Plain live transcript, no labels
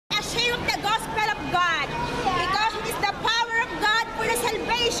the gospel of God, because it is the power of God for the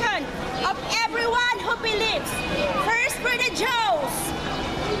salvation of everyone who believes. First for the Jews,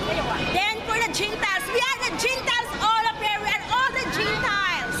 then for the Gentiles. We are the Gentiles all up here. We are all the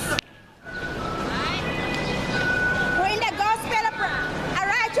Gentiles. For in the gospel of a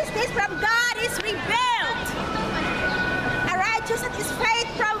righteousness from God is revealed. A righteousness is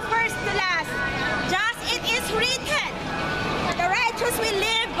faith from first to last. Just it is written, the righteous will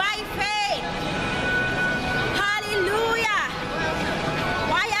live by faith. Hallelujah.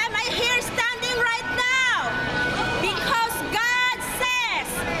 Why am I here standing right now? Because God says,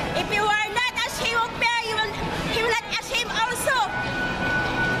 if you are not ashamed of me, He will not ashamed also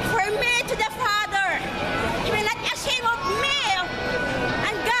for me to the Father. He will not ashamed of me.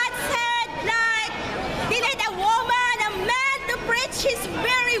 And God said, like, He need a woman, a man to preach His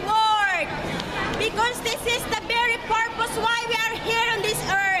very word. Because this is the very purpose why we are here on this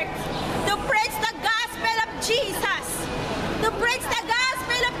earth. To preach the gospel of Jesus. To preach the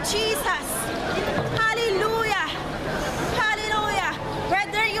gospel of Jesus. Hallelujah. Hallelujah.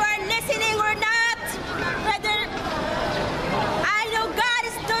 Whether you are listening or not, whether I know God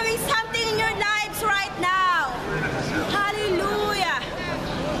is doing something in your lives right now. Hallelujah.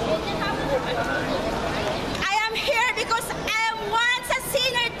 I am here because I am once a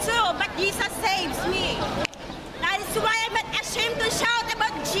sinner too, but Jesus saves me. That is why I'm not ashamed to shout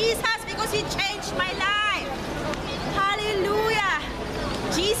about Jesus, because He changed my life. Hallelujah.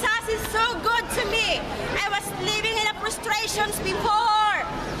 Jesus is so good to me. I was living in a frustrations before.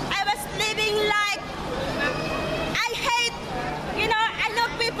 I was living like, I hate, I know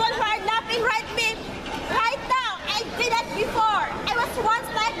people who are laughing right now. I did that before. I was once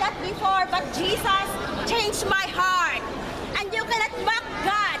like that before, but Jesus changed my heart. And you cannot mock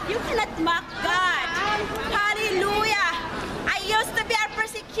God. You cannot mock God. Hallelujah. I used to be a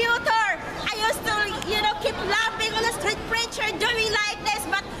persecutor. I used to, keep laughing on the street preacher doing like this.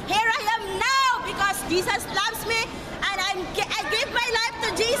 But here I am now because Jesus loves me. And I give my life to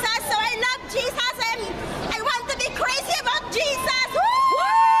Jesus. So I love Jesus. And I want to be crazy about Jesus. Woo!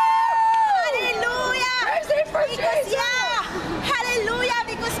 Hallelujah. Crazy for Jesus. Yeah. Hallelujah.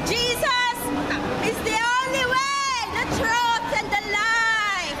 Because Jesus is the only way, the truth, and the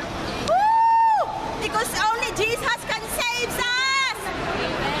life. Woo! Because only Jesus can save us.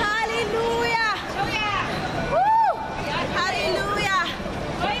 Hallelujah. Woo! Hallelujah.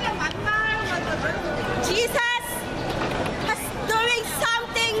 Jesus has doing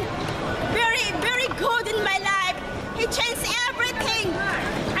something very, very good in my life. He changed everything.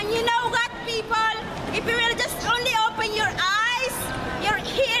 And you know what, people? If you will just only open your eyes, your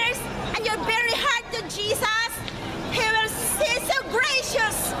ears, and your very heart to Jesus, He is so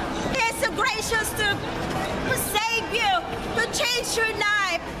gracious. He is so gracious to save you, to change your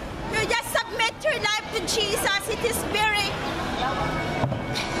life. You just submit your life to Jesus. It is very...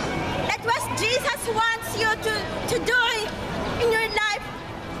 That's what Jesus wants you to do in your life.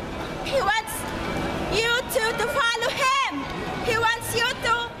 He wants you to follow Him. He wants you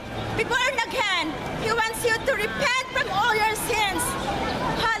to be born again. He wants you to repent from all your sins.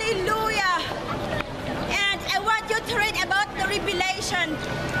 Hallelujah. And I want you to read about the revelation.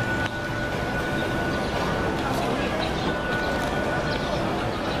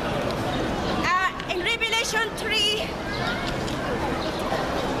 In Revelation 3,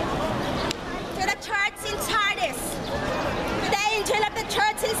 to the church in Sardis, to the angel of the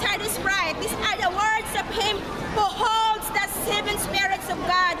church in Sardis write, these are the words of Him who holds the 7 spirits of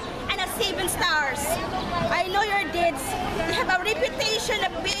God and the 7 stars. I know your deeds. You have a reputation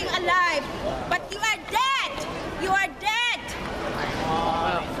of being alive, but you are dead. You are dead.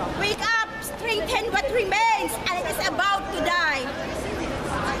 Wake up, strengthen what remains, and it is about to die.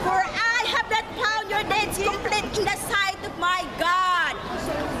 For I have not found your deeds complete in the sight of my God.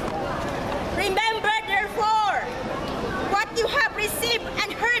 Remember, therefore, what you have received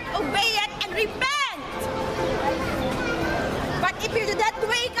and heard, obey it and repent. But if you do not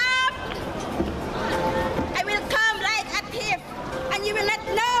wake up, I will come like a thief, and you will not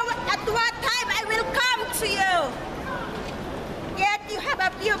know at what time I will come to you. Yet you have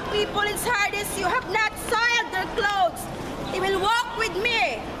a few people in Sardis, you have not soiled their clothes. They will walk with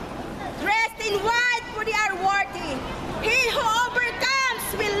me, dressed in white, for they are worthy. He who overcomes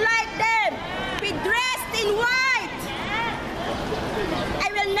will like them, be dressed in white. I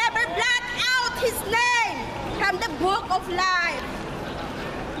will never blot out his name from the book of life,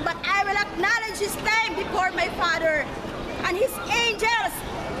 but I will acknowledge his name before my Father and his angels.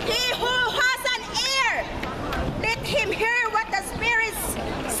 He who has an ear, let him hear what the Spirit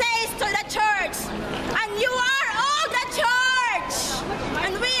says to the church. And you are all the church,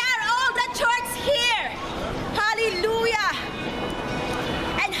 and we are all the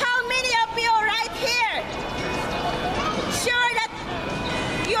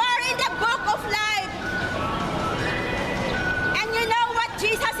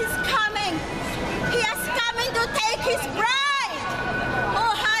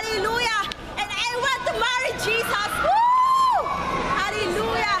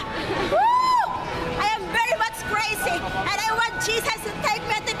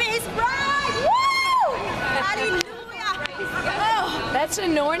That's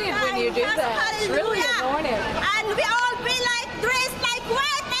anointed when you do that. It's really anointed. And we all be like dressed like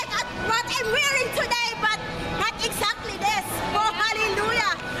white, like what I'm wearing today, but not exactly this. Oh,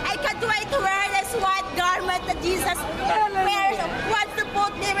 hallelujah. I can't wait to wear this white garment that Jesus wears, wants to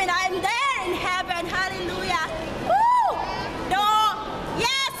put me when I'm there in heaven. Hallelujah. Woo! No,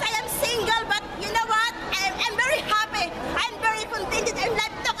 yes, I am single, but you know what? I'm very happy. I'm very contented in life.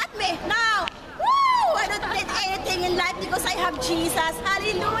 Look at me now. Woo! I don't need anything in life because I have Jesus.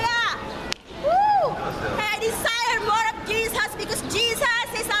 Hallelujah. Woo! I desire more of Jesus because Jesus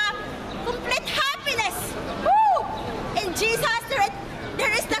is a complete happiness. Woo! In Jesus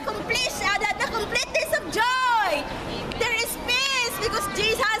there is the completion, the completeness of joy. There is peace because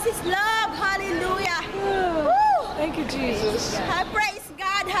Jesus is love. Hallelujah. Woo! Thank you, Jesus. I praise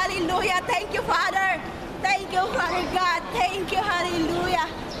God. Hallelujah. Thank you, Father. Thank you, Father God. Thank you. Hallelujah.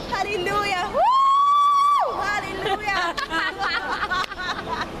 Hallelujah. Woo! Hallelujah.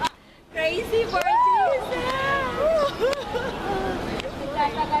 Crazy for Jesus.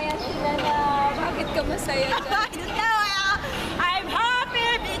 Tatakayan sila na bakit ka masaya dyan?